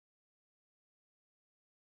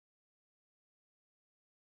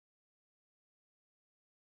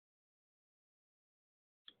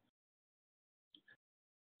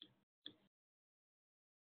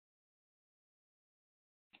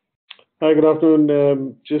Hi, good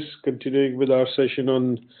afternoon. Just continuing with our session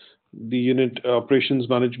on the unit operations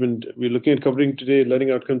management. We're looking at covering today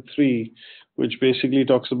learning outcome 3, which basically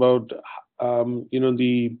talks about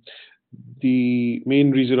the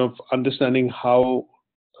main reason of understanding how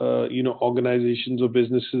organizations or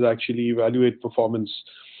businesses actually evaluate performance.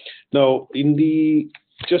 Now,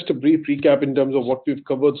 just a brief recap in terms of what we've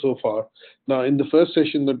covered so far. Now, in the first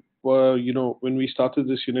session that when we started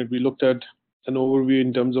this unit, we looked at an overview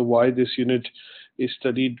in terms of why this unit is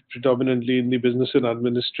studied predominantly in the business and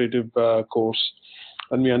administrative course.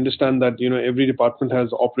 And we understand that every department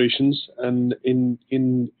has operations, and in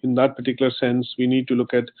that particular sense, we need to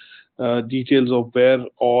look at details of where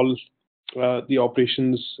all the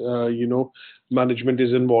operations management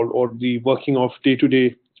is involved, or the working of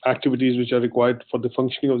day-to-day activities which are required for the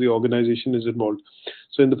functioning of the organization is involved.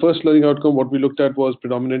 So in the first learning outcome, what we looked at was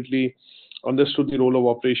predominantly understood the role of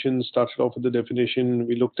operations, started off with the definition.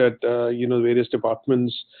 We looked at various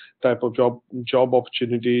departments, type of job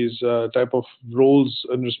opportunities, type of roles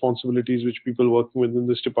and responsibilities which people working within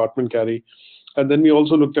this department carry. And then we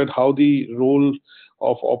also looked at how the role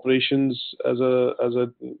of operations as a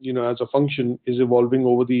function is evolving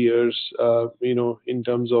over the years, in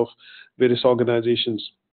terms of various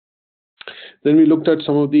organizations. Then we looked at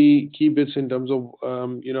some of the key bits in terms of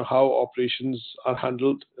how operations are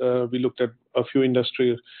handled. We looked at a few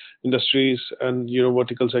industries and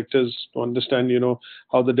vertical sectors to understand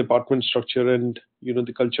how the department structure and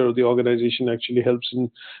the culture of the organization actually helps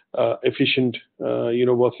in efficient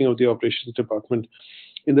working of the operations department.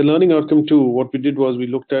 In the learning outcome 2, what we did was we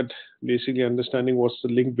looked at basically understanding what's the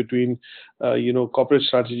link between, corporate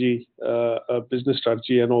strategy, business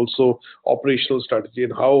strategy, and also operational strategy,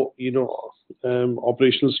 and how,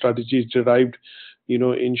 operational strategy is derived,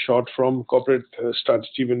 in short from corporate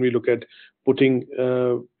strategy when we look at putting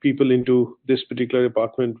people into this particular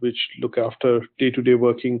department which look after day-to-day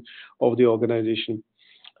working of the organization.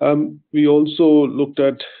 We also looked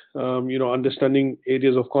at, understanding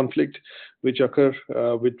areas of conflict which occur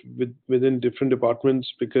within different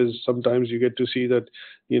departments, because sometimes you get to see that,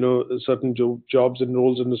 certain jobs and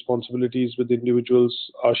roles and responsibilities with individuals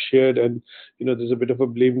are shared, and, there's a bit of a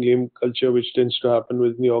blame game culture which tends to happen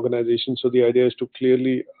within the organization. So the idea is to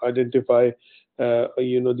clearly identify,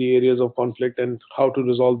 the areas of conflict and how to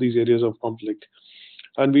resolve these areas of conflict.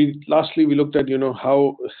 And lastly, we looked at,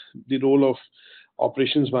 how the role of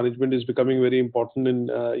operations management is becoming very important in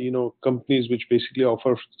companies which basically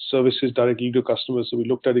offer services directly to customers. So we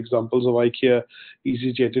looked at examples of IKEA,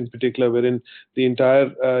 EasyJet in particular, wherein the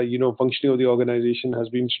entire functioning of the organization has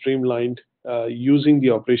been streamlined using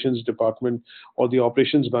the operations department or the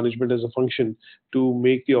operations management as a function to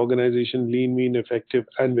make the organization lean, mean, effective,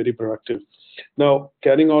 and very productive. Now,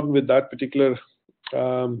 carrying on with that particular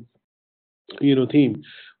theme,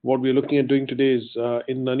 what we're looking at doing today is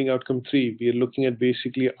in learning outcome 3, we are looking at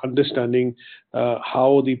basically understanding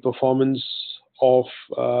how the performance of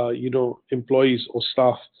employees or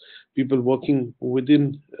staff, people working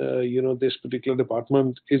within this particular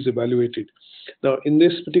department is evaluated. Now, in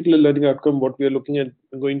this particular learning outcome, what we are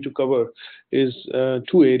going to cover is 2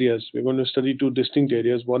 areas. We're going to study 2 distinct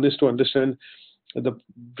areas. One is to understand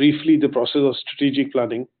briefly the process of strategic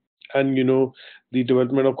planning and the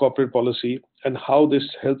development of corporate policy, and how this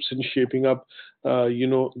helps in shaping up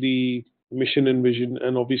the mission and vision,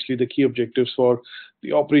 and obviously the key objectives for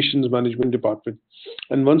the operations management department.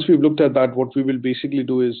 And once we've looked at that, what we will basically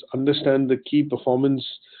do is understand the key performance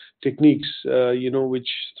techniques through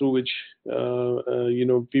which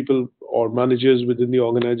people or managers within the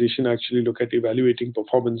organization actually look at evaluating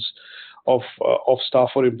performance of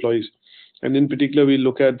staff or employees. And in particular, we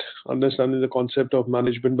look at understanding the concept of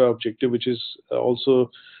management by objective, which is also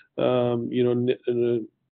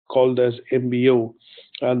called as MBO.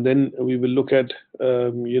 And then we will look at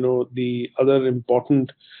the other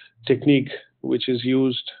important technique which is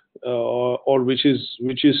used or which is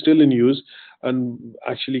still in use and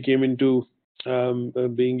actually came into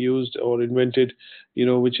being used or invented,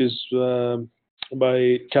 which is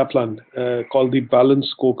by Kaplan, called the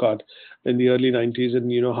balance scorecard in the early 90s,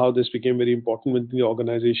 and how this became very important within the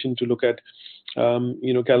organization to look at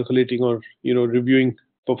calculating or reviewing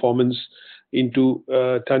performance into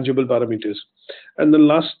tangible parameters. And then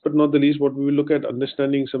last but not the least, what we will look at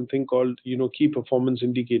understanding something called key performance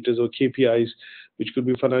indicators or KPIs, which could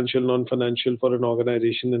be financial, non-financial for an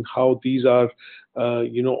organization, and how these are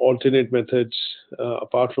alternate methods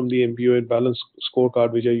apart from the MBO and balance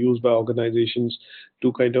scorecard, which are used by organizations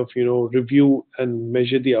to kind of review and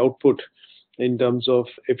measure the output in terms of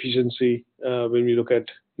efficiency when we look at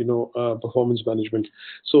performance management.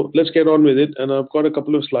 So let's get on with it. And I've got a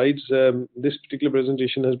couple of slides. This particular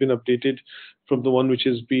presentation has been updated from the one which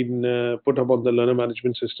has been put up on the learner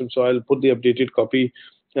management system. So I'll put the updated copy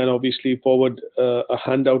and obviously forward a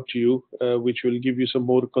handout to you, which will give you some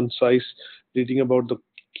more concise reading about the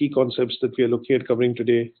key concepts that we are looking at covering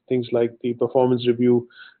today. Things like the performance review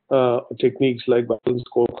techniques like balance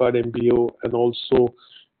scorecard, MBO, and also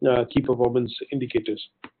key performance indicators.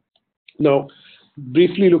 Now,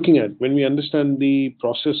 briefly looking at, when we understand the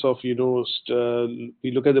process of, we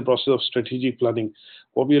look at the process of strategic planning.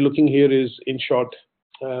 What we are looking here is, in short,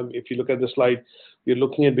 if you look at the slide, we're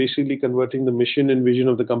looking at basically converting the mission and vision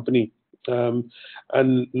of the company,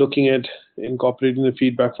 and looking at incorporating the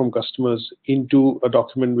feedback from customers into a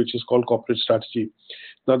document which is called corporate strategy.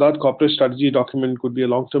 Now, that corporate strategy document could be a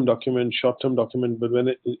long-term document, short-term document, but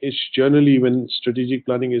it's generally, when strategic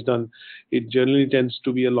planning is done, it generally tends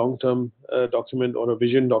to be a long-term document or a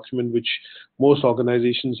vision document, which most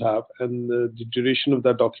organizations have. And the duration of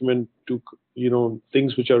that document, to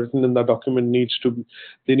things which are written in that document need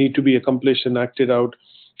to be accomplished and acted out,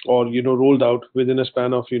 or rolled out within a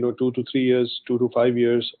span of 2 to 3 years, 2 to 5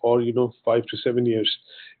 years, or 5 to 7 years.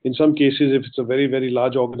 In some cases, if it's a very, very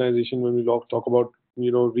large organization, when we talk about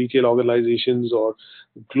retail organizations or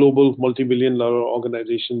global multi-billion-dollar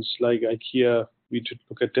organizations like IKEA, we should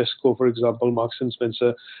look at Tesco, for example, Marks and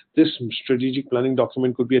Spencer. This strategic planning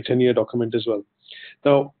document could be a 10-year document as well.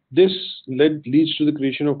 Now, this leads to the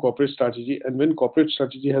creation of corporate strategy. And when corporate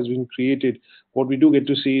strategy has been created, what we do get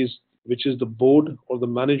to see is, which is the board or the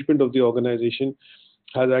management of the organization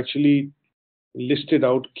has actually listed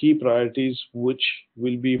out key priorities which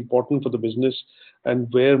will be important for the business, and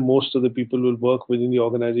where most of the people will work within the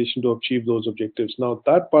organization to achieve those objectives. Now,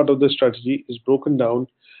 that part of the strategy is broken down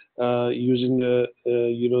using a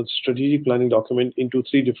strategic planning document into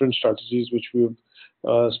 3 different strategies, which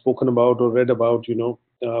we've spoken about or read about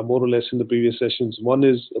more or less in the previous sessions. One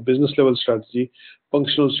is a business level strategy,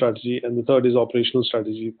 functional strategy, and the third is operational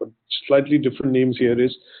strategy. But slightly different names here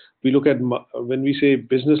is, we look at, when we say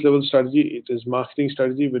business level strategy, it is marketing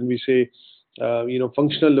strategy. When we say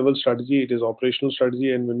functional level strategy, it is operational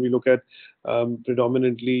strategy. And when we look at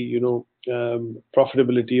predominantly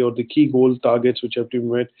profitability or the key goal targets which have to be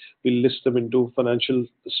met, we list them into financial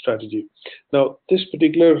strategy. Now, this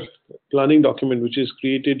particular planning document, which is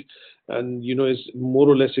created and is more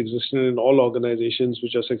or less existent in all organizations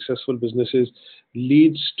which are successful businesses,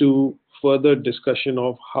 leads to further discussion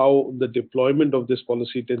of how the deployment of this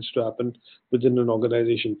policy tends to happen within an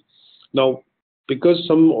organization. Now, because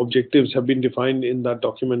some objectives have been defined in that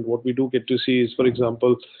document, what we do get to see is, for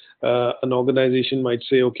example, an organization might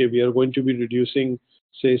say, okay, we are going to be reducing,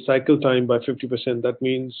 say, cycle time by 50%. That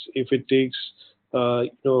means if it takes 1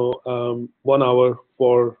 hour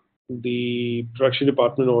for the production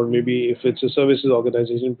department, or maybe if it's a services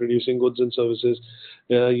organization producing goods and services,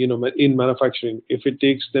 in manufacturing, if it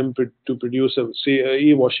takes them to produce say a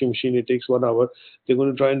e-washing machine, it takes 1 hour, they're going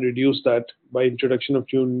to try and reduce that by introduction of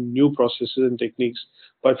new processes and techniques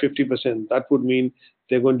by 50%. That would mean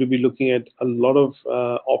they're going to be looking at a lot of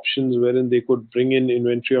options wherein they could bring in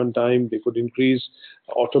inventory on time, they could increase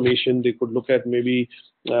automation, they could look at maybe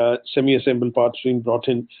semi-assembled parts being brought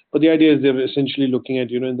in. But the idea is they're essentially looking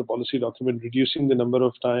at, in the policy document, reducing the number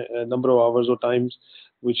of hours or times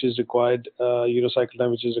which is required, cycle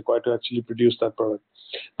time which is required to actually produce that product.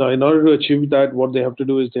 Now, in order to achieve that, what they have to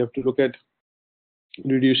do is they have to look at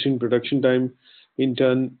reducing production time, in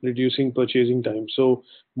turn reducing purchasing time. So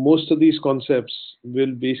most of these concepts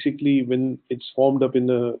will basically, when it's formed up in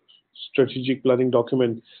a strategic planning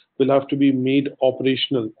document, will have to be made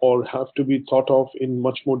operational or have to be thought of in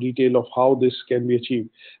much more detail of how this can be achieved.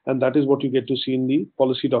 And that is what you get to see in the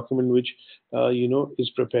policy document, which is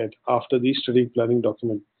prepared after the strategic planning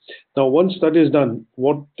document. Now, once that is done,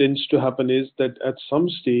 what tends to happen is that at some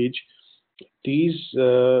stage, these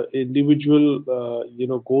individual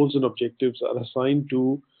goals and objectives are assigned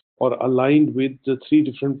to or aligned with the 3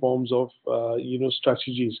 different forms of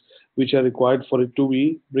strategies which are required for it to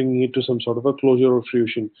be bringing it to some sort of a closure or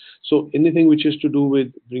fruition. So anything which is to do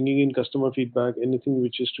with bringing in customer feedback, anything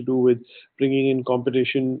which is to do with bringing in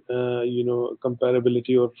competition,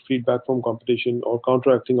 comparability or feedback from competition or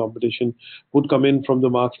counteracting competition would come in from the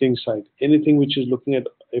marketing side. Anything which is looking at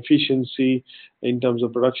efficiency in terms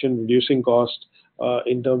of production, reducing cost,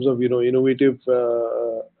 in terms of innovative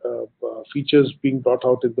features being brought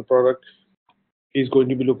out in the product, is going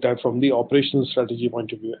to be looked at from the operational strategy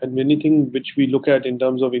point of view. And anything which we look at in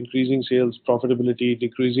terms of increasing sales, profitability,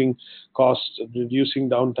 decreasing costs, reducing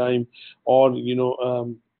downtime, or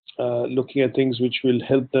looking at things which will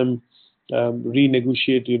help them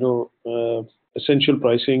renegotiate essential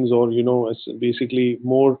pricings, or basically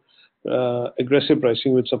more aggressive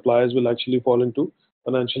pricing with suppliers will actually fall into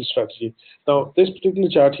financial strategy. Now, this particular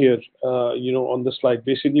chart here, on the slide,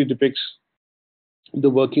 basically depicts the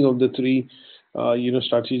working of the three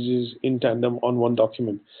strategies in tandem on one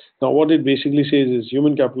document. Now, what it basically says is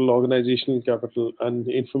human capital, organizational capital, and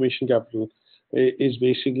information capital is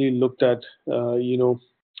basically looked at.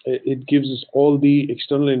 It gives us all the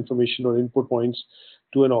external information or input points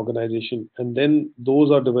to an organization, and then those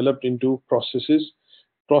are developed into processes.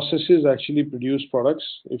 Processes actually produce products.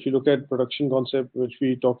 If you look at production concept, which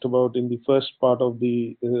we talked about in the first part of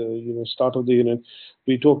the start of the unit,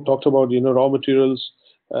 we talked about raw materials.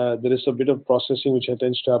 There is a bit of processing which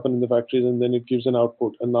tends to happen in the factories, and then it gives an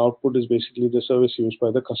output, and the output is basically the service used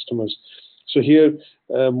by the customers. So here,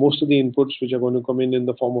 most of the inputs which are going to come in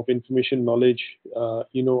the form of information, knowledge, are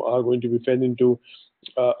going to be fed into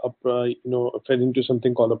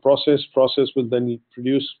something called a process. Process will then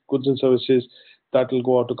produce goods and services that will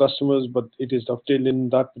go out to customers, but it is dovetailed in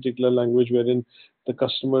that particular language wherein the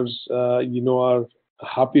customers, are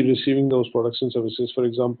happy receiving those products and services. For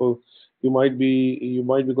example, you might be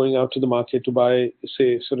going out to the market to buy,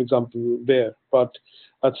 say, for example, beer, but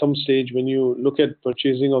at some stage when you look at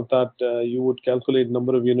purchasing of that, you would calculate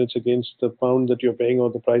number of units against the pound that you're paying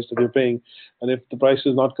or the price that you're paying, and if the price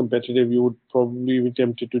is not competitive, you would probably be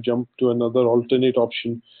tempted to jump to another alternate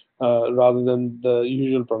option rather than the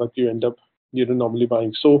usual product you end up normally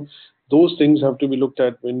buying. So those things have to be looked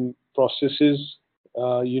at when processes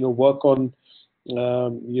work on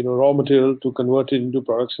raw material to convert it into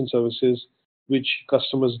products and services which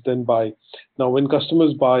customers then buy. Now, when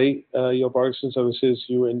customers buy your products and services,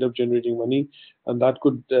 you end up generating money, and that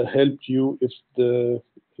could help you if the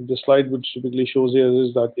slide which typically shows here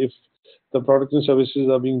is that if the products and services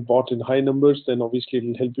are being bought in high numbers, then obviously it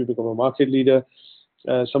will help you become a market leader.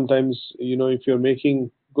 Sometimes, if you're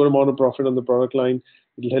making good amount of profit on the product line,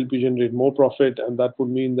 it will help you generate more profit, and that would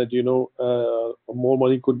mean that more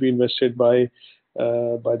money could be invested by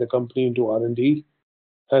the company into R&D,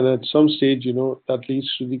 and at some stage that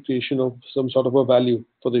leads to the creation of some sort of a value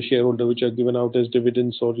for the shareholder, which are given out as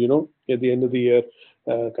dividends, or at the end of the year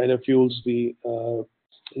kind of fuels the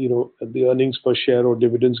the earnings per share or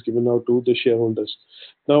dividends given out to the shareholders.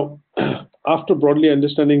 Now, after broadly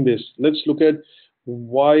understanding this, let's look at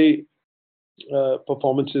why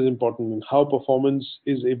performance is important and how performance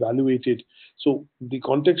is evaluated. So the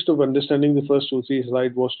context of understanding the first 2-3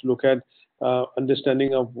 slides was to look at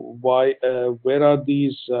understanding of why, where are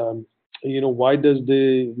these, why does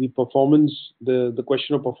the performance, the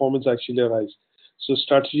question of performance actually arise. So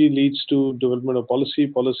strategy leads to development of policy,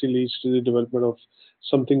 policy leads to the development of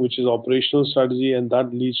something which is operational strategy, and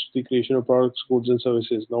that leads to the creation of products, goods, and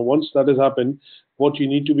services. Now, once that has happened, what you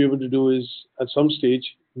need to be able to do is at some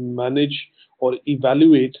stage manage or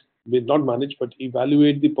evaluate, not manage, but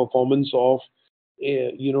evaluate the performance of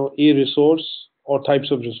a resource or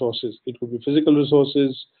types of resources. It could be physical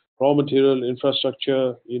resources, raw material,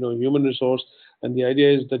 infrastructure, human resource. And the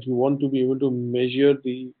idea is that you want to be able to measure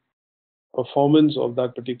the performance of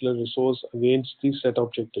that particular resource against these set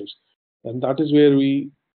objectives. And that is where we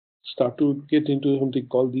start to get into something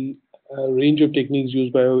called the range of techniques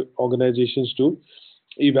used by organizations to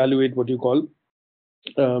evaluate what you call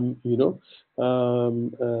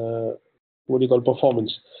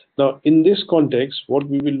performance. Now, in this context, what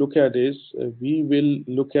we will look at is we will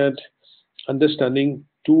look at understanding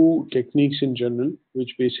two techniques in general,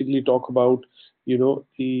 which basically talk about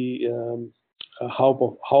how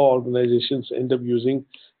organizations end up using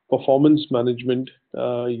performance management.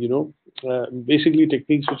 Basically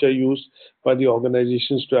techniques which are used by the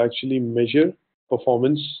organizations to actually measure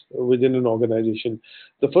performance within an organization.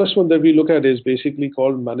 The first one that we look at is basically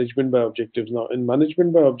called management by objectives. Now, in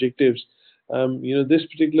management by objectives, this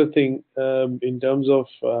particular thing, in terms of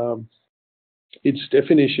its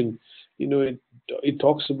definition, it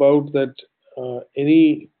talks about that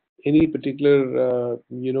any particular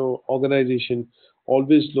organization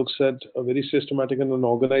always looks at a very systematic and an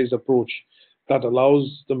organized approach that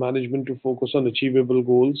allows the management to focus on achievable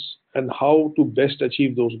goals and how to best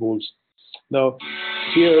achieve those goals. Now,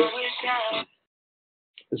 here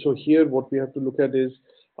what we have to look at is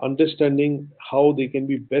understanding how they can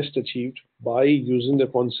be best achieved by using the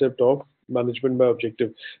concept of management by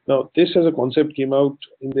objective. Now, this as a concept came out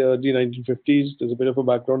in the early 1950s. There's a bit of a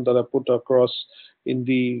background that I put across in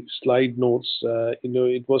the slide notes.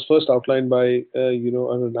 It was first outlined by a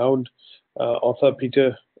renowned author,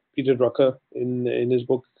 Peter Drucker, in his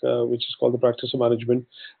book, which is called The Practice of Management.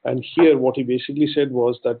 And here, what he basically said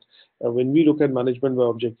was that when we look at management by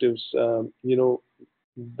objectives,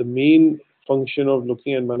 the main function of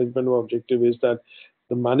looking at management of objective is that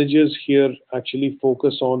the managers here actually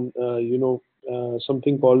focus on,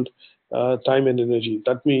 something called time and energy.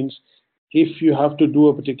 That means if you have to do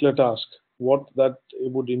a particular task, what that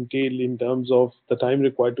would entail in terms of the time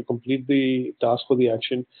required to complete the task or the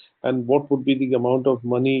action, and what would be the amount of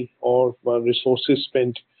money or resources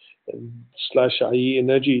spent, slash i.e.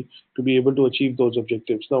 energy, to be able to achieve those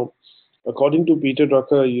objectives. Now, according to Peter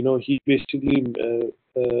Drucker, he basically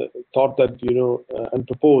thought that, and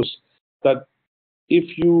proposed that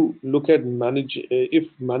if you look at if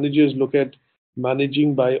managers look at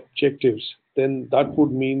managing by objectives, then that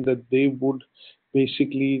would mean that they would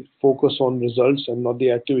basically focus on results and not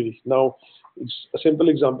the activity. Now, it's a simple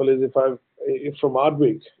example is if from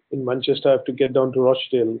Ardwick in Manchester I have to get down to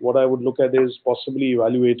Rochdale, what I would look at is possibly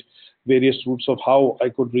evaluate various routes of how I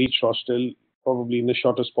could reach Rochdale probably in the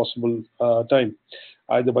shortest possible time,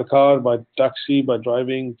 either by car, by taxi, by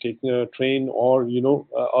driving, taking a train, or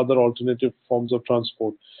other alternative forms of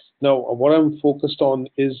transport. Now, what I'm focused on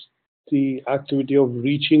is the activity of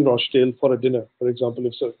reaching Rochdale for a dinner. For example,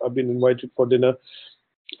 if I've been invited for dinner,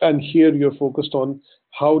 and here you're focused on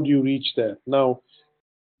how do you reach there. Now,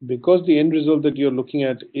 because the end result that you're looking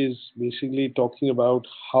at is basically talking about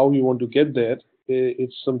how you want to get there,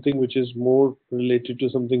 it's something which is more related to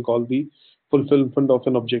something called the fulfillment of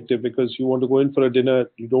an objective, because you want to go in for a dinner,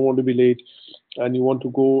 you don't want to be late, and you want to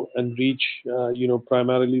go and reach,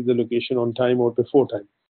 primarily the location on time or before time.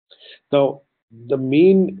 Now, the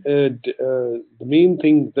main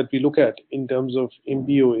thing that we look at in terms of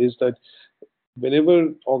MBO is that whenever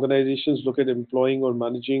organizations look at employing or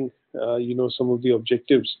managing, some of the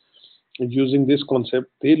objectives, and using this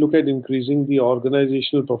concept, they look at increasing the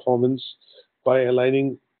organizational performance by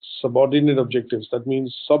aligning subordinate objectives. That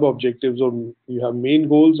means sub-objectives, or you have main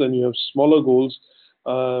goals and you have smaller goals,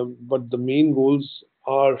 but the main goals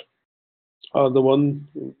are the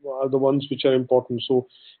ones which are important. So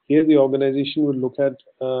here the organization will look at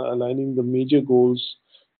aligning the major goals,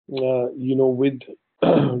 with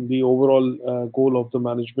the overall goal of the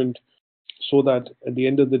management, so that at the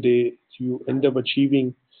end of the day you end up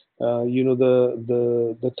achieving,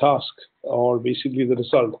 the task, or basically the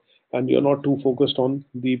result, and you're not too focused on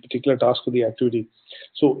the particular task or the activity.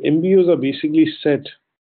 So MBOs are basically set.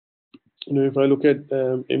 If I look at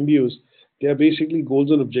MBOs, they are basically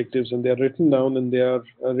goals and objectives, and they are written down, and they are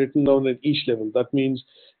written down at each level. That means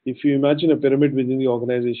if you imagine a pyramid within the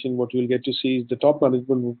organization, what you'll get to see is the top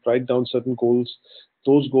management will write down certain goals.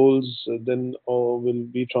 Those goals then will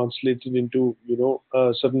be translated into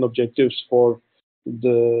certain objectives for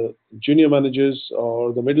the junior managers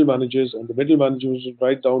or the middle managers, and the middle managers will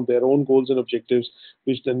write down their own goals and objectives,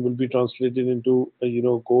 which then will be translated into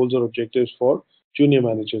goals or objectives for junior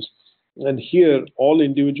managers. And here, all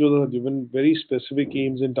individuals are given very specific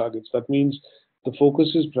aims and targets. That means the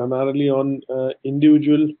focus is primarily on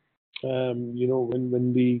individual.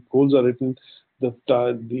 When the goals are written, the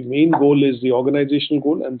main goal is the organizational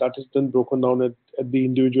goal, and that is then broken down at the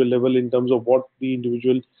individual level in terms of what the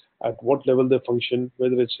individual, at what level they function,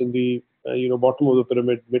 whether it's in the bottom of the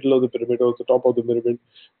pyramid, middle of the pyramid, or the top of the pyramid,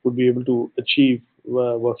 would be able to achieve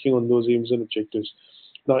working on those aims and objectives.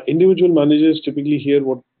 Now, individual managers typically here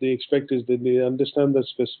what they expect is that they understand the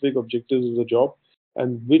specific objectives of the job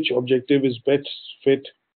and which objective is best fit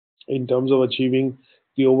in terms of achieving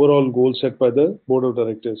the overall goal set by the board of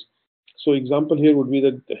directors. So example here would be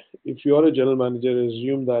that if you are a general manager,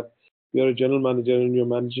 assume that you are a general manager and you're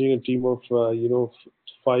managing a team of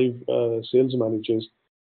 5 sales managers.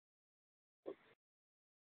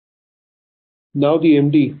 Now the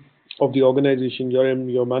MD of the organization,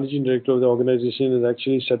 your managing director of the organization, has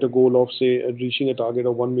actually set a goal of, say, reaching a target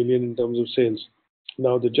of 1 million in terms of sales.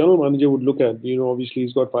 Now the general manager would look at, obviously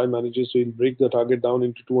he's got 5 managers, so he'll break the target down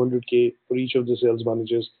into 200K for each of the sales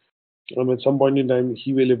managers. At some point in time,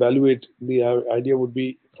 he will evaluate. The idea would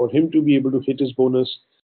be for him to be able to hit his bonus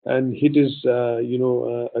and hit his,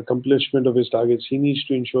 accomplishment of his targets. He needs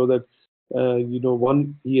to ensure that,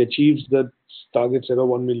 one, he achieves that target set of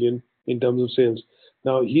 1 million in terms of sales.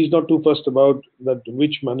 Now, he's not too fussed about that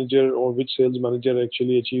which manager or which sales manager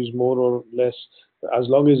actually achieves more or less, as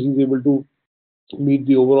long as he's able to meet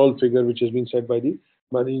the overall figure which has been set by the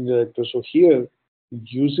managing director. So here,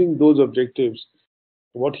 using those objectives,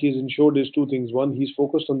 what he's ensured is 2 things. One, he's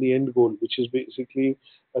focused on the end goal, which is basically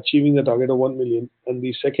achieving the target of 1 million. And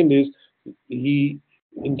the second is he,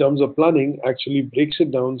 in terms of planning, actually breaks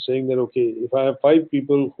it down, saying that, okay, if I have 5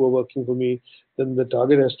 people who are working for me, then the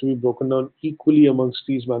target has to be broken down equally amongst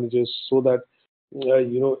these managers, so that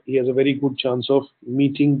he has a very good chance of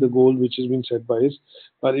meeting the goal which has been set by his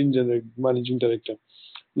managing director.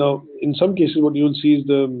 Now, in some cases, what you'll see is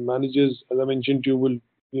the managers, as I mentioned to you, will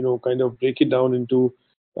kind of break it down into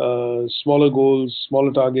smaller goals,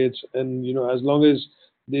 smaller targets, and as long as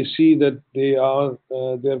they see that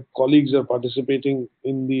their colleagues are participating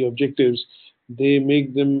in the objectives, they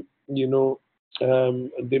make them their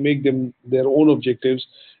own objectives.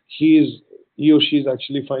 He or she is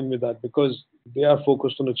actually fine with that because they are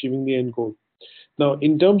focused on achieving the end goal. Now,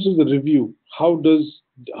 in terms of the review, how do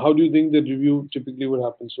you think the review typically would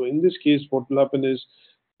happen? So in this case, what will happen is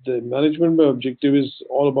the management by objective is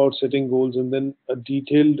all about setting goals, and then a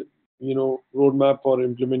detailed, roadmap for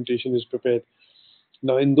implementation is prepared.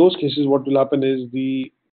 Now, in those cases, what will happen is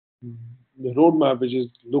the roadmap, which is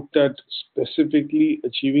looked at specifically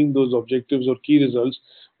achieving those objectives or key results,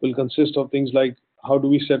 will consist of things like how do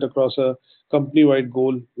we set across a company-wide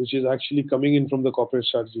goal, which is actually coming in from the corporate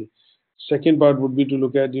strategy. Second part would be to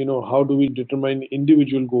look at, how do we determine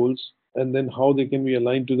individual goals and then how they can be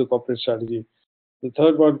aligned to the corporate strategy. The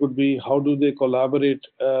third part would be how do they collaborate,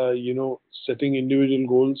 setting individual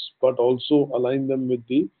goals, but also align them with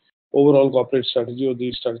the overall corporate strategy or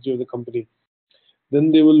the strategy of the company.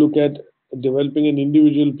 Then they will look at developing an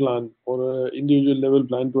individual plan or an individual level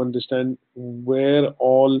plan to understand where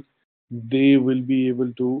all they will be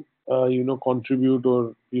able to, contribute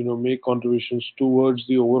or, make contributions towards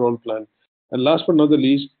the overall plan. And last but not the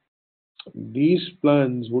least, these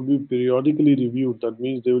plans would be periodically reviewed. That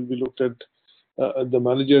means they will be looked at. The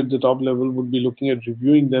manager at the top level would be looking at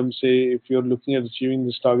reviewing them. Say, if you're looking at achieving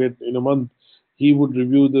this target in a month, he would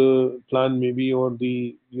review the plan maybe or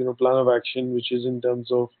the plan of action, which is in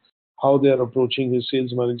terms of how they are approaching his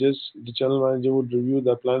sales managers. The channel manager would review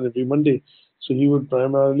that plan every Monday. So he would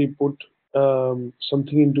primarily put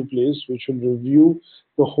something into place which will review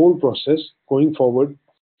the whole process going forward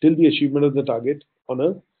till the achievement of the target on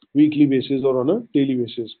a weekly basis or on a daily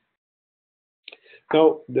basis.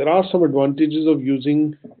 Now, there are some advantages of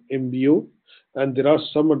using MBO, and there are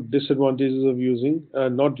some disadvantages of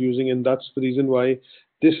not using, and that's the reason why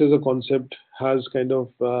this as a concept has kind of,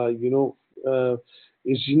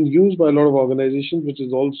 is used by a lot of organizations, which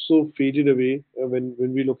is also faded away when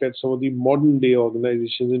we look at some of the modern day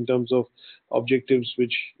organizations in terms of objectives,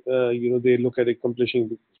 which, they look at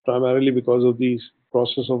accomplishing primarily because of the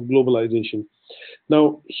process of globalization.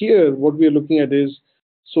 Now, here, what we are looking at is,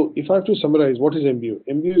 so if I have to summarize, what is MBO?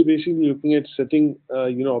 MBO is basically looking at setting,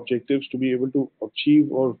 objectives to be able to achieve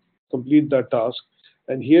or complete that task.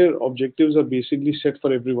 And here, objectives are basically set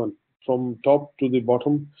for everyone, from top to the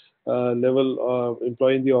bottom level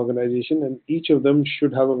employee in the organization, and each of them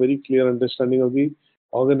should have a very clear understanding of the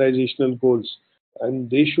organizational goals. And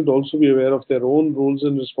they should also be aware of their own roles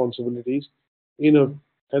and responsibilities,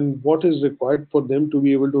 and what is required for them to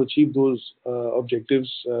be able to achieve those objectives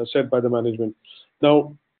set by the management.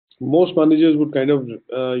 Now, most managers would kind of,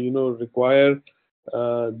 require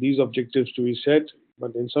these objectives to be set,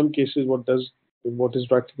 but in some cases, what is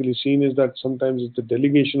practically seen is that sometimes the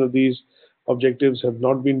delegation of these objectives have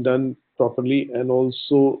not been done properly, and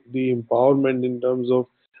also the empowerment in terms of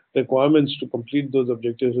requirements to complete those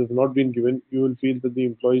objectives has not been given. You will feel that the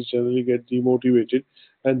employees generally get demotivated,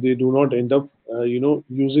 and they do not end up,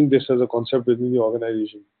 using this as a concept within the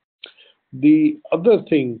organization. The other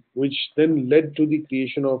thing which then led to the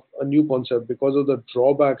creation of a new concept because of the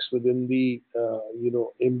drawbacks within the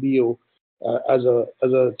MBO as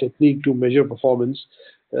a technique to measure performance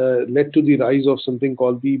led to the rise of something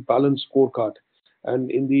called the balanced scorecard. And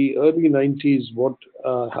in the early 90s, what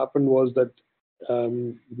happened was that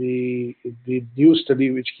the new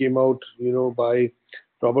study which came out, by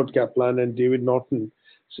Robert Kaplan and David Norton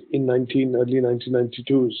in early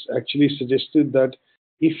 1992s actually suggested that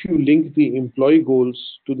if you link the employee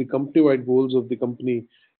goals to the company-wide goals of the company,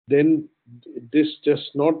 then this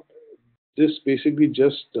basically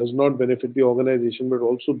just does not benefit the organization, but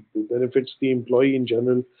also benefits the employee in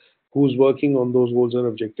general who's working on those goals and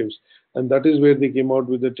objectives. And that is where they came out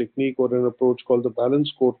with a technique or an approach called the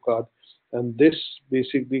balanced scorecard. And this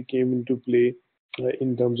basically came into play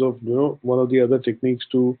in terms of one of the other techniques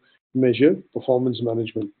to measure performance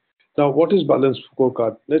management. Now, what is balanced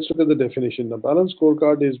scorecard? Let's look at the definition. The balanced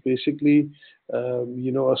scorecard is basically, a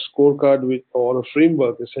scorecard or a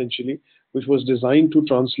framework essentially, which was designed to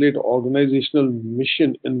translate organizational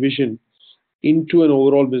mission and vision into an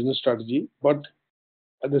overall business strategy. But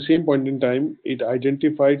at the same point in time, it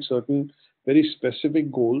identified certain very specific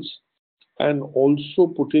goals and also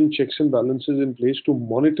put in checks and balances in place to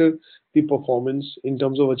monitor the performance in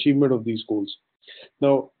terms of achievement of these goals.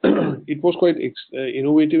 Now, it was quite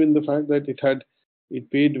innovative in the fact that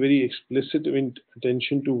it paid very explicit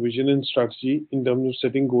attention to vision and strategy in terms of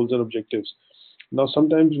setting goals and objectives. Now,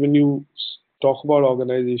 sometimes when you talk about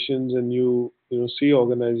organizations and you see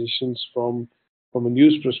organizations from a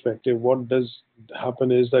news perspective, what does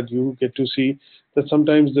happen is that you get to see that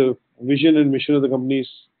sometimes the vision and mission of the company is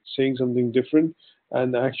saying something different,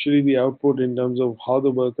 and actually the output in terms of how the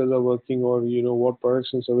workers are working, or what products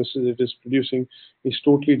and services it is producing, is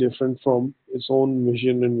totally different from its own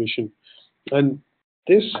vision and mission. And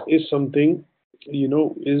this is something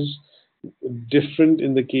is different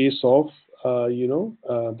in the case of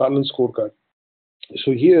balanced scorecard.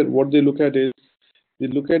 So here, what they look at is they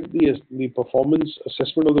look at the performance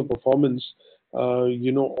assessment of the performance,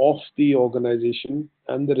 of the organization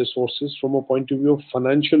and the resources from a point of view of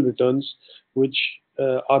financial returns, which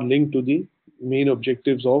are linked to the main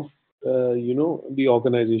objectives of the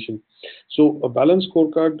organization. So a balanced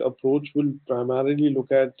scorecard approach will primarily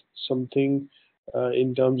look at something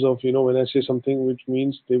in terms of, when I say something, which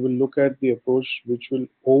means they will look at the approach which will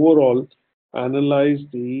overall analyze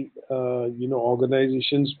the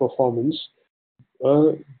organization's performance,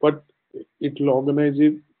 but it will organize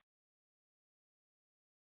it.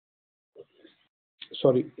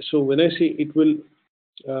 Sorry. So when I say it will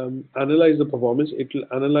analyze the performance, it will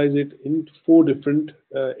analyze it in four different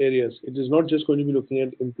areas. It is not just going to be looking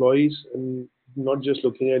at employees and not just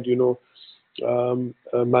looking at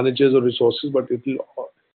managers or resources, but it will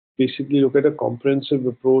basically look at a comprehensive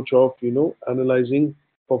approach of analyzing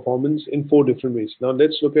performance in four different ways. Now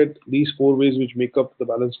let's look at these four ways which make up the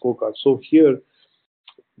balanced scorecard. So here,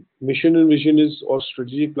 mission and vision is, or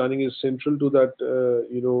strategic planning is central to that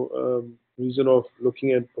reason of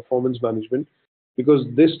looking at performance management, because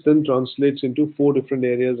this then translates into four different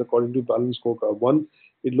areas according to balanced scorecard. One,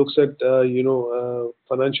 it looks at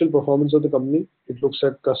financial performance of the company. It looks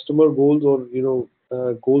at customer goals, or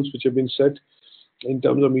goals which have been set in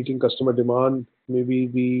terms of meeting customer demand, maybe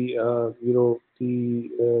the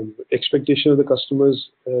expectation of the customers,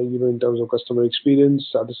 in terms of customer experience,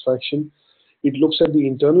 satisfaction. It looks at the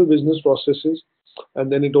internal business processes,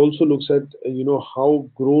 and then it also looks at how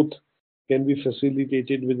growth can be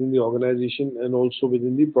facilitated within the organization, and also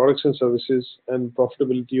within the products and services and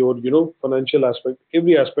profitability, or financial aspect,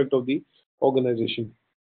 every aspect of the organization.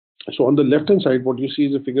 So on the left hand side, what you see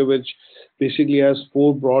is a figure which basically has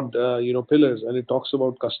four broad pillars, and it talks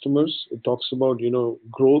about customers, it talks about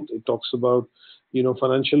growth, it talks about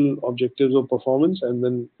financial objectives of performance, and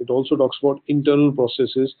then it also talks about internal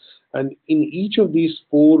processes. And in each of these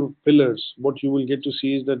four pillars, what you will get to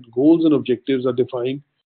see is that goals and objectives are defined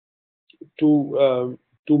to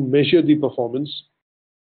measure the performance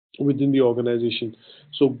within the organization.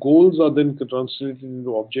 So goals are then translated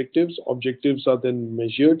into objectives. Objectives are then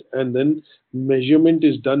measured, and then measurement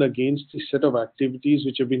is done against the set of activities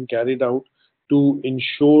which have been carried out to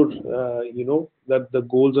ensure that the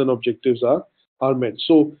goals and objectives are met.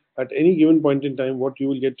 So at any given point in time, what you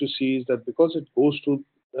will get to see is that because it goes to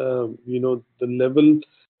the level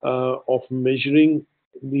of measuring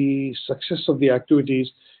the success of the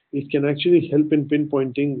activities, it can actually help in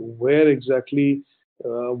pinpointing where exactly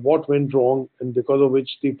what went wrong, and because of which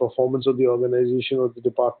the performance of the organization or the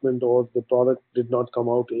department or the product did not come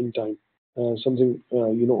out in time, something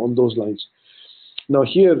on those lines. Now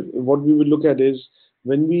here, what we will look at is,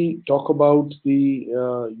 when we talk about the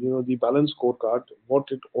the balanced scorecard, what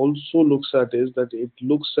it also looks at is that it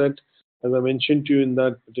looks at, as I mentioned to you in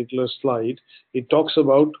that particular slide, it talks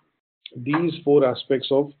about these four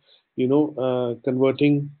aspects of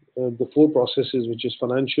converting the four processes, which is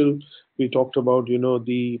financial. We talked about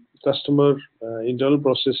the customer, internal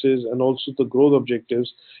processes, and also the growth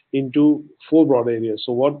objectives into four broad areas.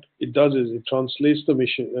 So what it does is it translates the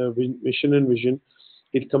mission and vision.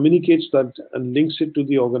 It communicates that and links it to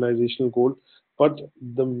the organizational goal. But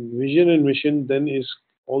the vision and mission then is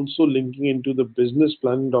also linking into the business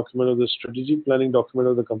planning document, or the strategic planning document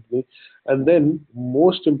of the company. And then,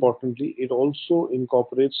 most importantly, it also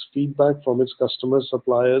incorporates feedback from its customers,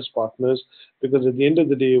 suppliers, partners, because at the end of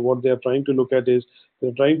the day, what they are trying to look at is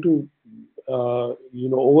they're trying to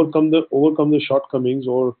overcome the shortcomings,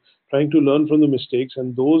 or trying to learn from the mistakes,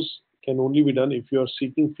 and those can only be done if you are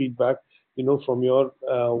seeking feedback from your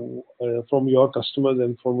customers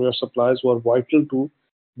and from your suppliers, who are vital to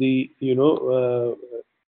the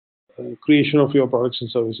creation of your products and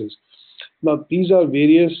services. Now, these are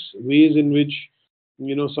various ways in which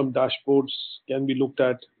some dashboards can be looked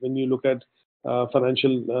at when you look at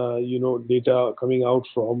financial data coming out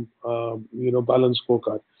from balanced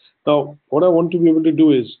scorecard. Now, what I want to be able to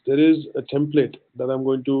do is, there is a template that I'm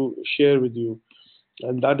going to share with you,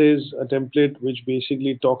 and that is a template which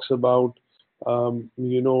basically talks about how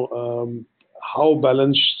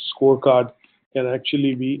balanced scorecard can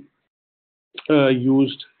actually be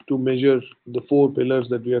used to measure the 4 pillars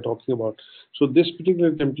that we are talking about. So this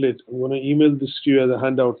particular template, I'm going to email this to you as a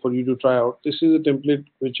handout for you to try out. This is a template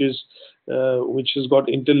which has got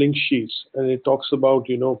interlinked sheets, and it talks about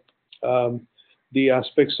the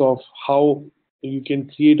aspects of how you can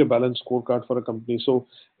create a balanced scorecard for a company. So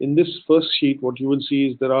in this first sheet, what you will see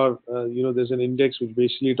is there's an index which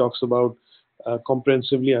basically talks about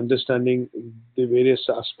comprehensively understanding the various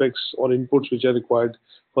aspects or inputs which are required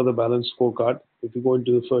for the balanced scorecard. If you go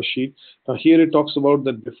into the first sheet, now here it talks about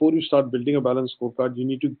that before you start building a balanced scorecard, you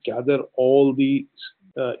need to gather all the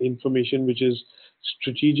information which is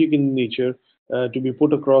strategic in nature to be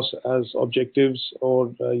put across as objectives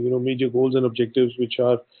or major goals and objectives which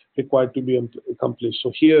are required to be accomplished.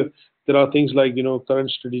 So here there are things like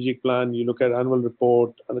current strategic plan. You look at annual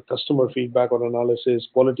report and the customer feedback or analysis,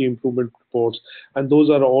 quality improvement reports, and those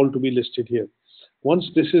are all to be listed here. Once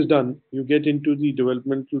this is done, you get into the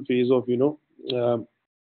developmental phase of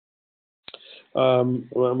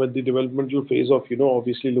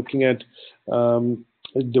obviously looking at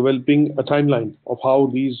developing a timeline of how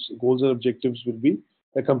these goals and objectives will be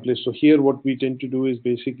accomplished. So here what we tend to do is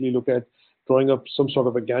basically look at drawing up some sort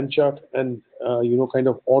of a Gantt chart and kind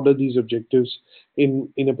of order these objectives in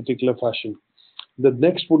a particular fashion. The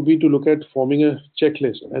next would be to look at forming a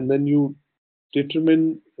checklist, and then you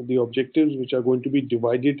determine the objectives which are going to be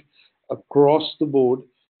divided across the board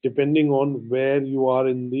depending on where you are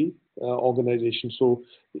in the organization. So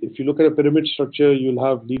if you look at a pyramid structure, you'll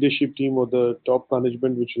have leadership team or the top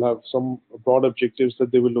management, which will have some broad objectives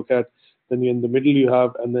that they will look at. Then in the middle you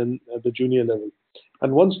have, and then at the junior level.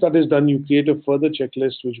 And once that is done, you create a further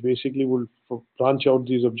checklist, which basically will branch out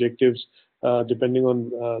these objectives depending on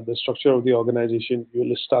the structure of the organization.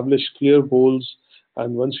 You'll establish clear goals.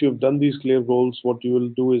 And once you've done these clear goals, what you will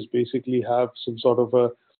do is basically have some sort of a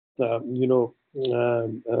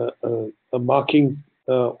marking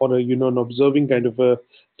or an observing kind of a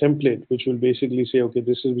template, which will basically say, okay,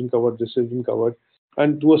 this has been covered, this has been covered.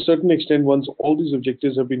 And to a certain extent, once all these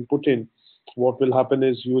objectives have been put in, what will happen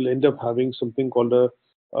is you will end up having something called a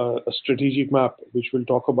strategic map, which will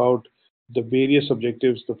talk about the various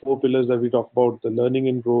objectives, the 4 pillars that we talk about, the learning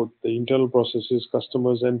and growth, the internal processes,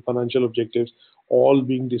 customers, and financial objectives, all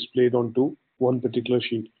being displayed onto one particular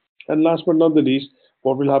sheet. And last but not the least,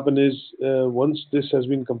 what will happen is once this has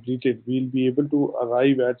been completed, we'll be able to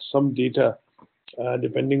arrive at some data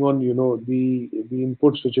depending on the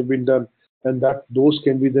inputs which have been done, and that those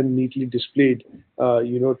can be then neatly displayed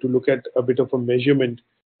to look at a bit of a measurement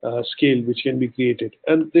scale which can be created.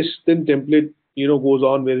 And this then template goes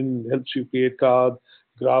on wherein it helps you create cards,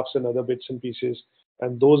 graphs, and other bits and pieces,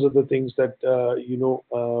 and those are the things that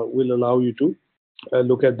will allow you to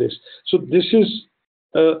look at this. So this is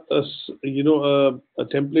a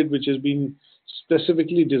template which has been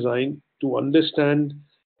specifically designed to understand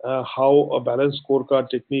how a balanced scorecard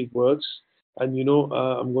technique works. And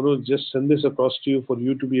I'm going to just send this across to you for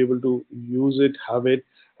you to be able to use it, have it,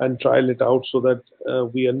 and trial it out, so that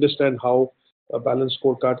we understand how a balanced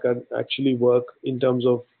scorecard can actually work in terms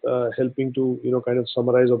of helping to kind of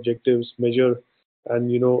summarize objectives, measure, and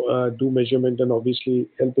do measurement, and obviously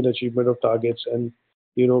help in achievement of targets and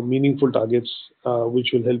meaningful targets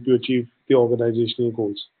which will help you achieve the organizational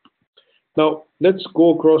goals. Now let's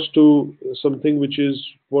go across to something which is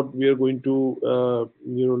what we are going to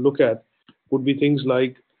look at. Would be things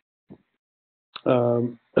like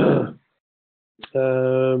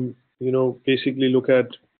basically look at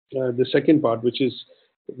the second part, which is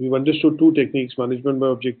we've understood 2 techniques, management by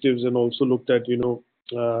objectives, and also looked at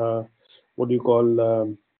what do you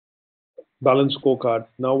call balanced scorecard.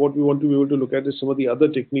 Now what we want to be able to look at is some of the other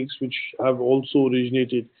techniques which have also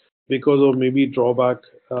originated because of maybe drawback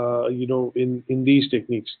in these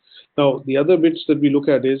techniques. Now the other bits that we look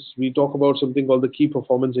at is we talk about something called the key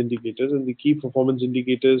performance indicators, and the key performance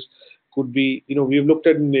indicators could be we've looked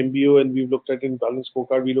at in MBO and we've looked at in balanced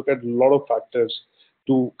scorecard. We look at a lot of factors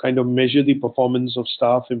to kind of measure the performance of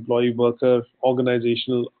staff, employee, worker,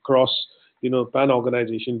 organizational across pan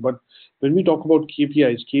organization. But when we talk about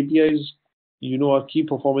KPIs are key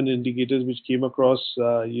performance indicators which came across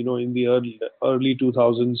in the early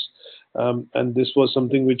 2000s, and this was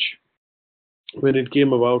something which, when it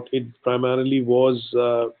came about, it primarily was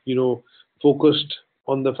focused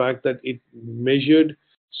on the fact that it measured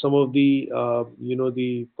some of the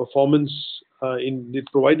the performance it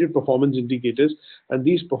provided performance indicators, and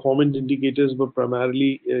these performance indicators were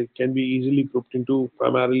primarily can be easily grouped into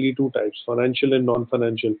primarily 2 types: financial and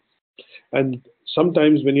non-financial. And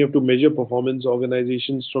sometimes when you have to measure performance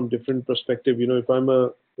organizations from different perspective, if I'm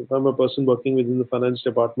a person working within the finance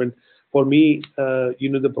department, for me,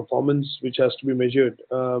 the performance which has to be measured,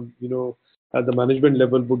 at the management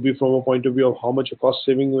level would be from a point of view of how much a cost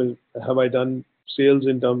saving have I done, sales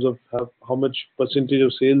in terms of how much percentage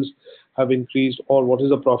of sales have increased, or what is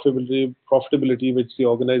the profitability which the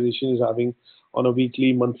organization is having on a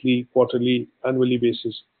weekly, monthly, quarterly, annual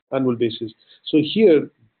basis. So here,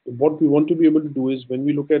 what we want to be able to do is when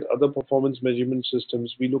we look at other performance measurement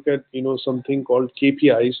systems, we look at something called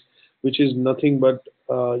KPIs, which is nothing but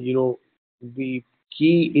the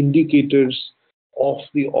key indicators of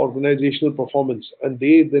the organizational performance, and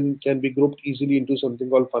they then can be grouped easily into something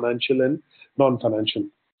called financial and non-financial.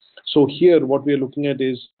 So here, what we are looking at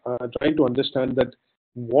is trying to understand that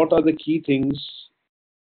what are the key things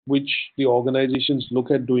which the organizations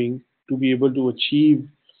look at doing to be able to achieve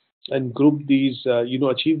and group these,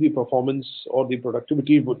 achieve the performance or the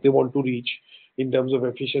productivity what they want to reach in terms of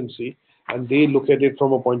efficiency, and they look at it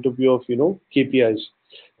from a point of view of KPIs.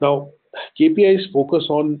 Now, KPIs focus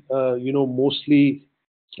on mostly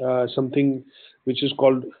something which is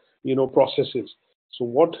called processes. So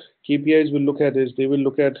what KPIs will look at is they will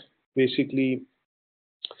look at basically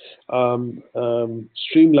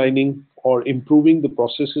streamlining or improving the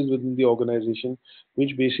processes within the organization,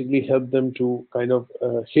 which basically help them to kind of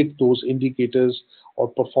hit those indicators or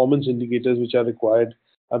performance indicators which are required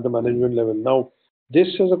at the management level. Now,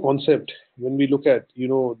 this as a concept, when we look at,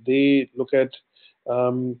 they look at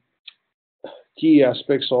key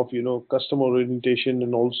aspects of customer orientation,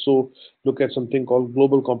 and also look at something called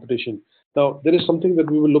global competition. Now, there is something that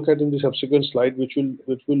we will look at in the subsequent slide, which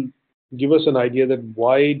will give us an idea that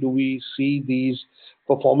why do we see these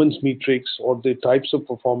performance metrics or the types of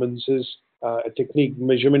performances,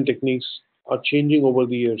 measurement techniques are changing over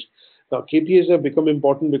the years. Now, KPIs have become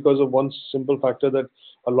important because of one simple factor, that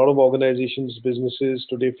a lot of organizations, businesses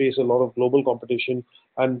today face a lot of global competition,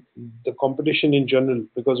 and the competition in general,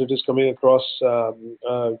 because it is coming across,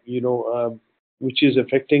 which is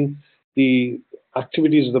affecting the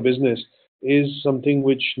activities of the business, is something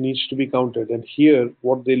which needs to be counted. And here,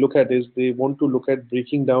 what they look at is they want to look at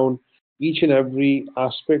breaking down each and every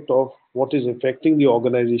aspect of what is affecting the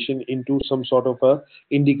organization into some sort of a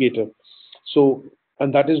indicator. So,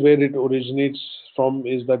 and that is where it originates from,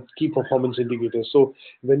 is that key performance indicators. So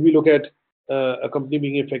when we look at a company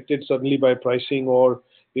being affected suddenly by pricing or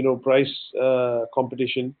price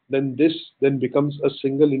competition, then this then becomes a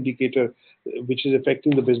single indicator which is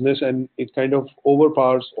affecting the business, and it kind of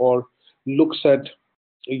overpowers or looks at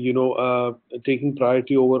taking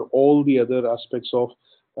priority over all the other aspects of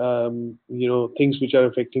things which are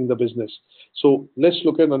affecting the business. So let's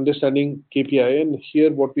look at understanding KPI, and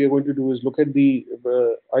here what we are going to do is look at the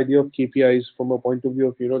idea of KPIs from a point of view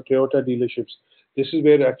of Toyota dealerships. This is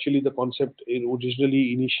where actually the concept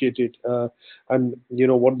originally initiated, and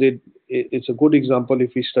what they, it's a good example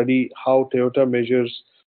if we study how Toyota measures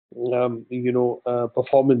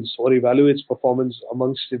performance or evaluates performance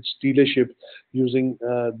amongst its dealership using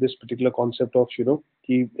this particular concept of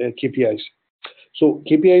KPIs. So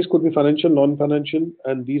KPIs could be financial, non-financial,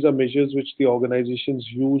 and these are measures which the organizations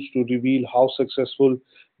use to reveal how successful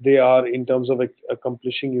they are in terms of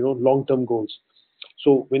accomplishing long-term goals.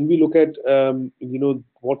 So when we look at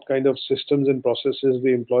what kind of systems and processes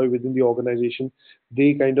they employ within the organization,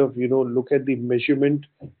 they kind of look at the measurement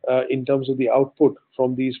in terms of the output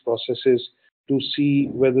from these processes to see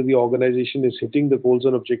whether the organization is hitting the goals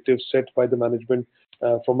and objectives set by the management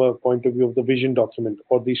from a point of view of the vision document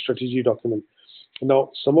or the strategy document.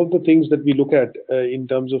 Now, some of the things that we look at in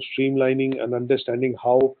terms of streamlining and understanding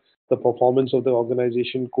how the performance of the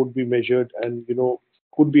organization could be measured and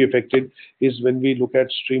could be affected is when we look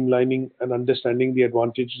at streamlining and understanding the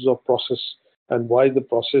advantages of process, and why the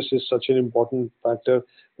process is such an important factor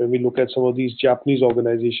when we look at some of these Japanese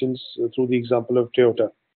organizations through the example of Toyota.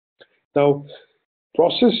 Now,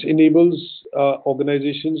 process enables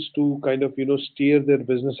organizations to kind of steer their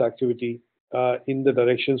business activity in the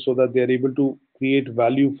direction so that they are able to create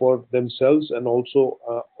value for themselves and also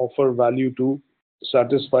offer value to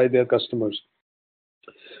satisfy their customers.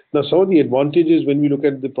 Now, some of the advantages when we look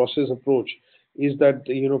at the process approach is that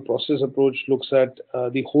process approach looks at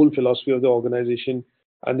the whole philosophy of the organization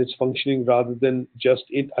and its functioning rather than just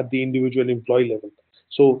it at the individual employee level.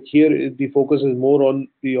 So here the focus is more on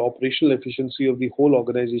the operational efficiency of the whole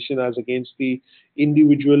organization as against the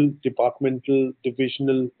individual, departmental,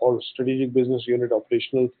 divisional, or strategic business unit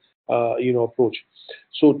operational approach.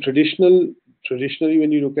 So traditionally,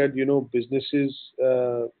 when you look at businesses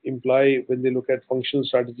imply when they look at functional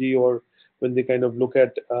strategy or when they kind of look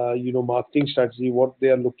at marketing strategy, what they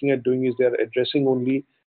are looking at doing is they are addressing only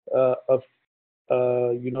a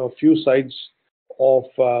few sides of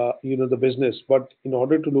the business. But in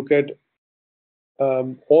order to look at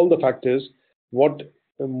all the factors, what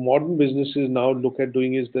modern businesses now look at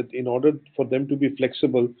doing is that in order for them to be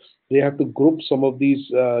flexible, they have to group some of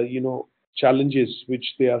these, challenges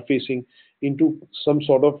which they are facing into some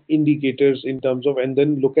sort of indicators in terms of, and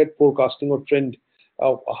then look at forecasting or trend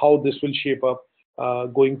of how this will shape up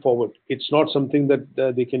going forward. It's not something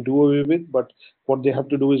that they can do away with, but what they have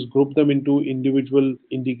to do is group them into individual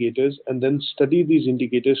indicators and then study these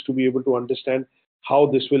indicators to be able to understand how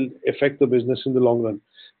this will affect the business in the long run.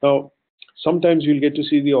 Now, sometimes you'll get to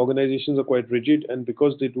see the organizations are quite rigid, and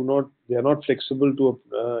because they are not flexible to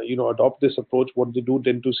adopt this approach. What they do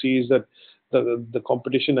tend to see is that the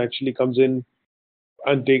competition actually comes in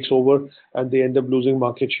and takes over, and they end up losing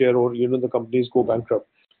market share, or the companies go bankrupt.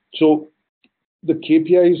 So the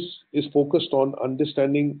KPIs is focused on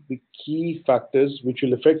understanding the key factors which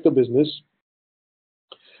will affect the business,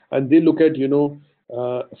 and they look at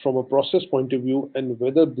from a process point of view, and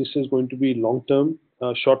whether this is going to be long term,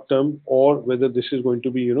 short term, or whether this is going to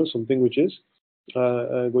be something which is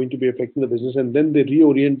going to be affecting the business, and then they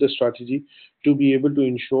reorient the strategy to be able to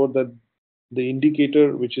ensure that the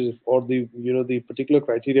indicator which is, or the particular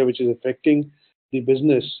criteria which is affecting the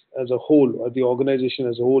business as a whole, or the organization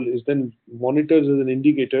as a whole, is then monitored as an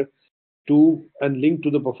indicator to and linked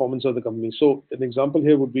to the performance of the company. So an example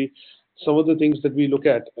here would be some of the things that we look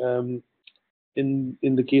at in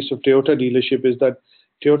the case of Toyota dealership is that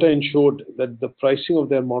Toyota ensured that the pricing of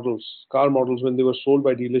their car models, when they were sold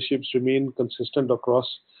by dealerships, remain consistent across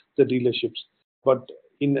the dealerships. But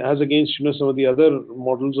as against some of the other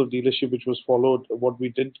models of dealership which was followed, what we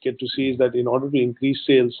did get to see is that in order to increase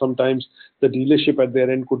sales, sometimes the dealership at their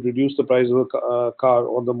end could reduce the price of a car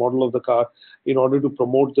or the model of the car in order to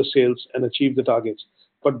promote the sales and achieve the targets.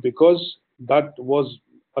 But because that was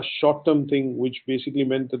a short-term thing, which basically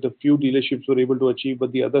meant that a few dealerships were able to achieve,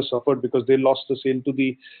 but the others suffered because they lost the sale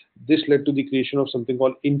this led to the creation of something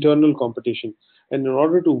called internal competition. And in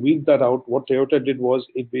order to weed that out, what Toyota did was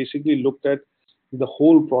it basically looked at the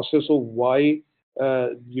whole process of why,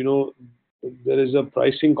 there is a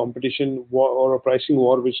pricing competition war, or a pricing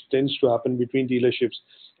war which tends to happen between dealerships.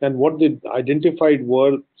 And what they identified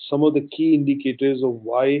were some of the key indicators of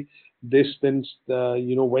why this then,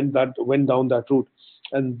 went down that route.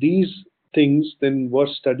 And these things then were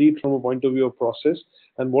studied from a point of view of process.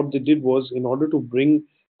 And what they did was, in order to bring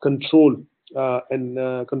control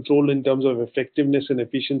control in terms of effectiveness and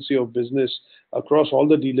efficiency of business across all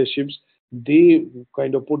the dealerships, they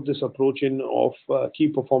kind of put this approach in of key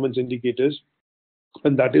performance indicators.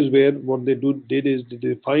 And that is where what they did is they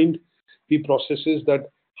defined the processes,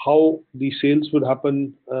 that how the sales would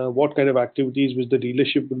happen, what kind of activities which the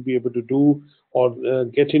dealership will be able to do or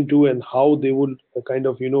get into, and how they would kind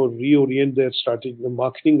of reorient their strategy, the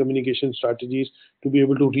marketing communication strategies, to be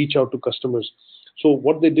able to reach out to customers. So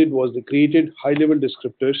what they did was they created high-level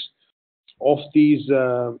descriptors of these,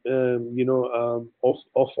 of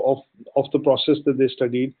the process that they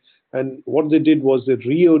studied, and what they did was they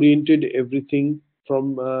reoriented everything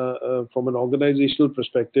from an organizational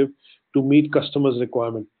perspective to meet customers'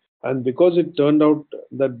 requirement. And because it turned out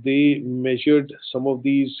that they measured some of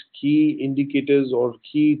these key indicators or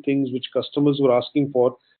key things which customers were asking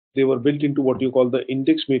for, they were built into what you call the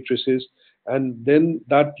index matrices, and then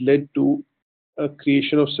that led to a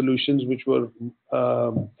creation of solutions which were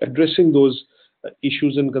addressing those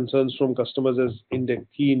issues and concerns from customers as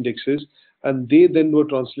key indexes, and they then were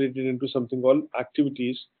translated into something called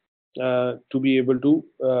activities, to be able to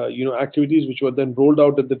activities which were then rolled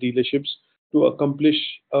out at the dealerships to accomplish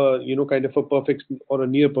kind of a perfect or a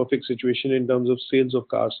near perfect situation in terms of sales of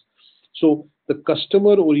cars. So the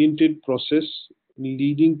customer oriented process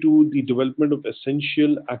leading to the development of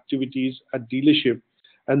essential activities at dealership,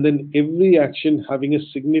 and then every action having a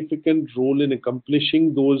significant role in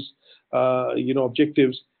accomplishing those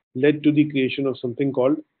objectives, led to the creation of something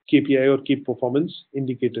called KPI, or key performance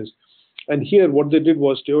indicators. And here what they did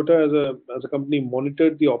was, Toyota as a company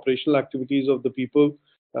monitored the operational activities of the people,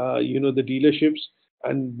 the dealerships,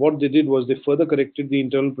 and what they did was they further corrected the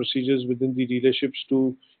internal procedures within the dealerships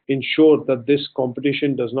to ensure that this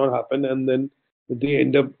competition does not happen, and then they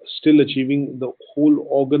end up still achieving the whole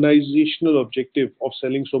organizational objective of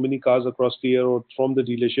selling so many cars across the year or from the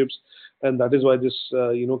dealerships. And that is why this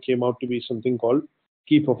came out to be something called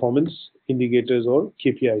key performance indicators, or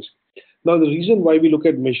KPIs. Now, the reason why we look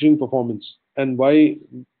at measuring performance and why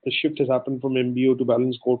the shift has happened from MBO to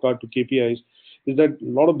balanced scorecard to KPIs is that a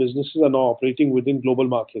lot of businesses are now operating within global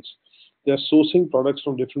markets. They are sourcing products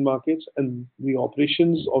from different markets, and the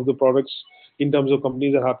operations of the products in terms of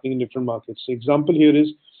companies are happening in different markets. So example here is,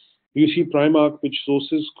 you see Primark, which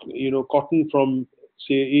sources cotton from,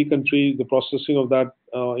 say, a country. The processing of that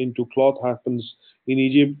into cloth happens in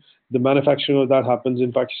Egypt. the manufacturing of that happens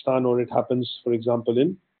in Pakistan, or it happens, for example,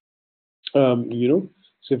 in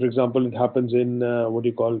say for example, it happens in what do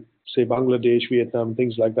you call, say, Bangladesh, Vietnam,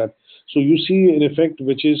 things like that. So you see an effect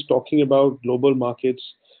which is talking about global markets.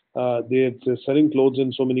 They're selling clothes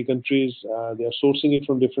in so many countries. They are sourcing it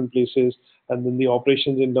from different places, and then the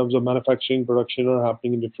operations in terms of manufacturing, production are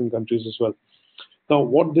happening in different countries as well. Now,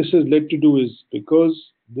 what this has led to do is, because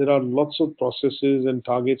there are lots of processes and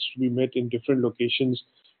targets to be met in different locations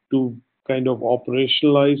to kind of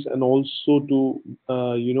operationalize and also to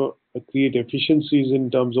create efficiencies in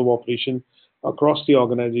terms of operation across the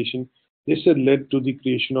organization. This has led to the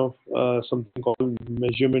creation of something called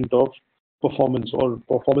measurement of performance or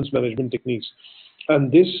performance management techniques.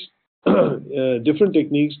 And this different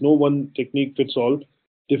techniques, no one technique fits all.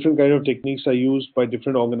 Different kind of techniques are used by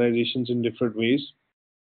different organizations in different ways.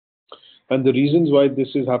 And the reasons why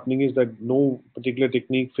this is happening is that no particular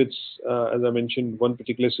technique fits, as I mentioned, one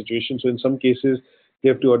particular situation. So in some cases, they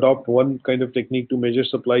have to adopt one kind of technique to measure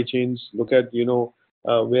supply chains, look at,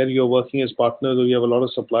 where you're working as partners, or you have a lot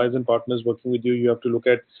of suppliers and partners working with you. You have to look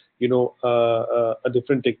at, a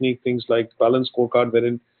different technique, things like balance scorecard,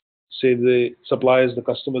 wherein, say, the suppliers, the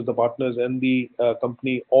customers, the partners, and the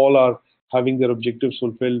company all are having their objectives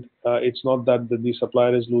fulfilled. It's not that the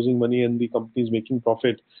supplier is losing money and the company is making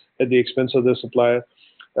profit at the expense of the supplier.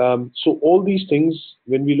 So all these things,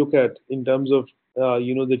 when we look at in terms of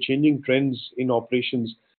the changing trends in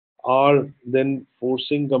operations, are then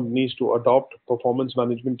forcing companies to adopt performance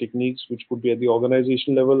management techniques, which could be at the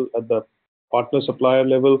organization level, at the partner supplier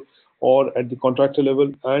level, or at the contractor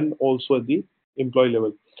level, and also at the employee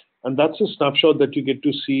level. And that's a snapshot that you get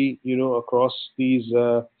to see, across these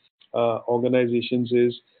organizations,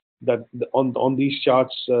 is that on these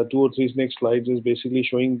charts, 2 or 3 next slides is basically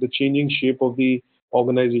showing the changing shape of the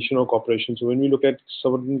organization or corporation. So when we look at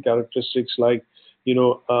certain characteristics like,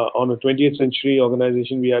 on a 20th century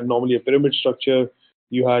organization, we had normally a pyramid structure.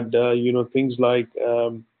 You had, things like,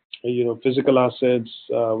 physical assets,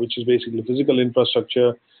 which is basically physical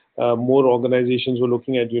infrastructure. More organizations were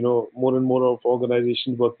looking at, more and more of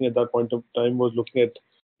organizations working at that point of time was looking at,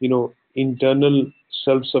 internal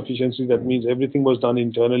self-sufficiency. That means everything was done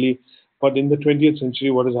internally. But in the 20th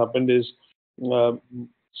century, what has happened is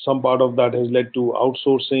some part of that has led to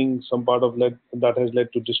outsourcing, some part of that has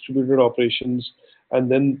led to distributed operations. And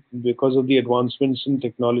then because of the advancements in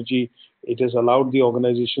technology, it has allowed the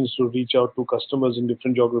organizations to reach out to customers in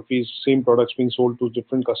different geographies, same products being sold to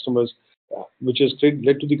different customers, which has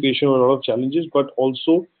led to the creation of a lot of challenges, but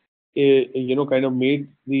also, kind of made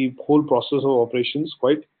the whole process of operations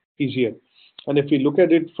quite easier. And if we look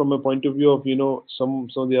at it from a point of view of, some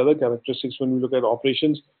of the other characteristics, when we look at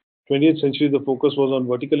operations, 20th century, the focus was on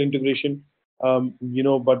vertical integration.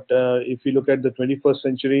 But if you look at the 21st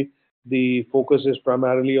century, the focus is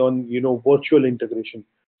primarily on, virtual integration.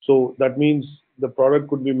 So that means the product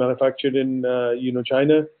could be manufactured in,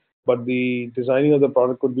 China, but the designing of the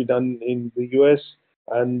product could be done in the US,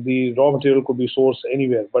 and the raw material could be sourced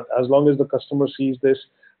anywhere. But as long as the customer sees this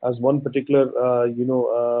as one particular,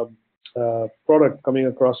 product coming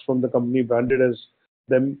across from the company branded as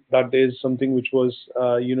them, that is something which was,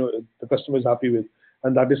 the customer is happy with.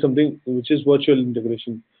 And that is something which is virtual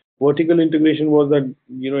integration. Vertical integration was that,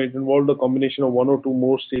 it involved a combination of one or two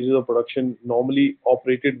more stages of production, normally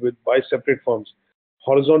operated by separate firms.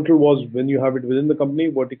 Horizontal was when you have it within the company.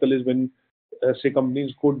 Vertical is when, say,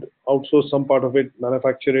 companies could outsource some part of it,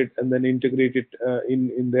 manufacture it, and then integrate it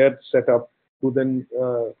in their setup to then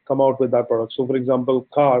come out with that product. So, for example,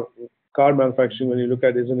 car manufacturing, when you look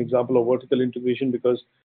at it, is an example of vertical integration, because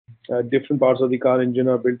different parts of the car engine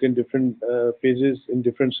are built in different phases in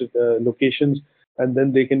different locations, and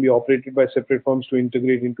then they can be operated by separate firms to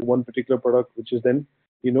integrate into one particular product, which is then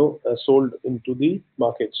sold into the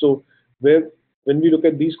market. So when we look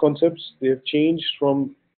at these concepts, they have changed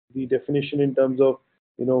from the definition in terms of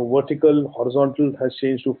vertical. Horizontal has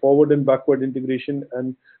changed to forward and backward integration,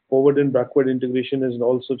 and forward and backward integration has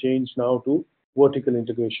also changed now to vertical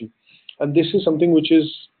integration. And this is something which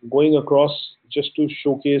is going across, just to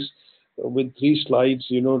showcase with 3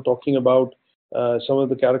 slides, talking about some of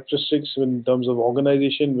the characteristics in terms of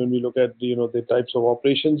organization. When we look at the types of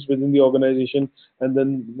operations within the organization, and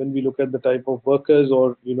then when we look at the type of workers,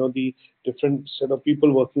 or the different set of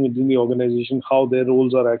people working within the organization, how their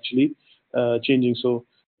roles are actually changing. So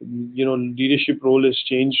leadership role is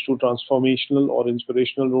changed to transformational or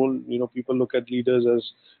inspirational role. People look at leaders as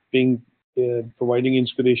being providing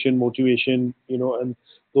inspiration, motivation, and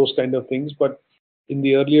those kind of things. But in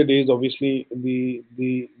the earlier days, obviously, the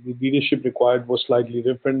leadership required was slightly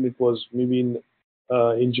different. It was maybe in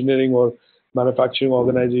engineering or manufacturing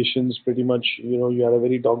organizations, pretty much, you had a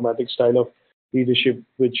very dogmatic style of leadership,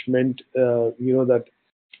 which meant, that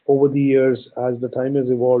over the years, as the time has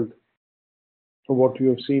evolved, what we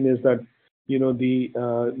have seen is that,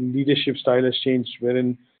 the leadership style has changed,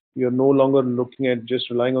 wherein you're no longer looking at just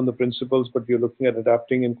relying on the principles, but you're looking at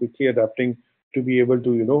adapting and quickly adapting to be able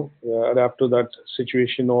to, adapt to that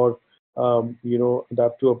situation, or,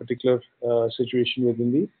 adapt to a particular situation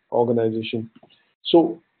within the organization.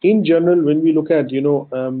 So in general, when we look at,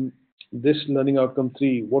 this learning outcome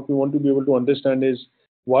three, what we want to be able to understand is,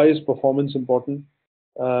 why is performance important?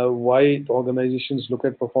 Why organizations look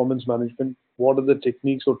at performance management? What are the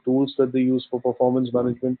techniques or tools that they use for performance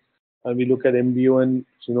management? And we look at MBO and,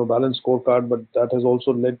 balanced scorecard, but that has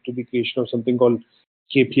also led to the creation of something called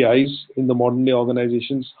KPIs in the modern day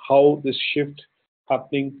organizations. How this shift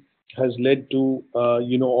happening has led to,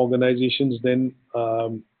 organizations then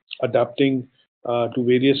adapting to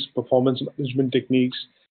various performance management techniques,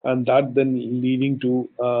 and that then leading to,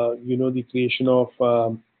 the creation of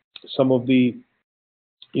some of the,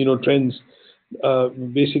 trends,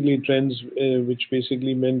 basically trends, which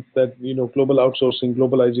basically meant that, global outsourcing,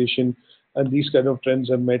 globalization, and these kind of trends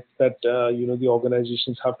have meant that, the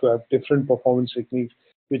organizations have to have different performance techniques,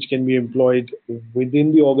 which can be employed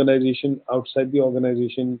within the organization, outside the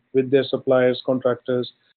organization, with their suppliers,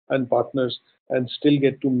 contractors, and partners, and still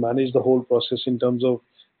get to manage the whole process in terms of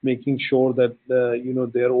making sure that,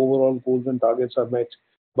 their overall goals and targets are met.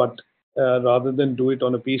 But rather than do it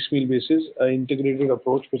on a piecemeal basis, an integrated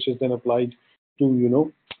approach, which is then applied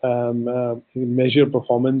to, measure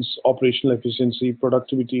performance, operational efficiency,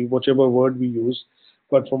 productivity, whichever word we use,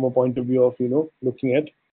 but from a point of view of, looking at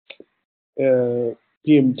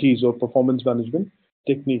PMTs, or performance management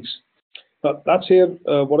techniques. That's here.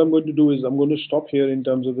 What I'm going to do is I'm going to stop here in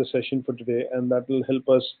terms of the session for today, and that will help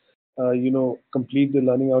us, complete the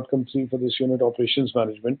learning outcome three for this unit, operations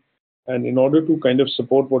management. And in order to kind of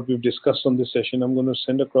support what we've discussed on this session, I'm going to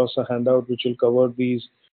send across a handout which will cover these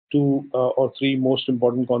two or three most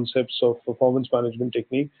important concepts of performance management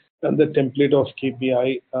technique, and the template of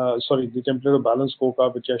KPI, the template of balanced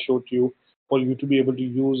scorecard, which I showed to you, for you to be able to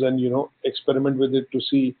use and, experiment with it to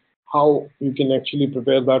see how you can actually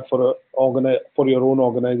prepare that for for your own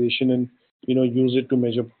organization, and, use it to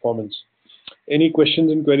measure performance. Any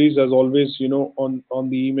questions and queries, as always, on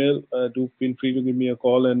the email, do feel free to give me a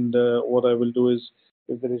call. And what I will do is,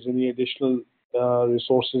 if there is any additional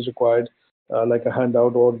resources required, like a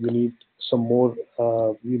handout, or you need some more,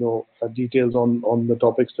 details on the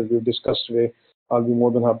topics that we've discussed today, I'll be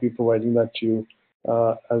more than happy providing that to you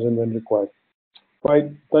as and when required.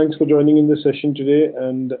 Right. Thanks for joining in this session today.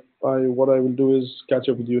 And what I will do is catch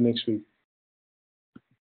up with you next week.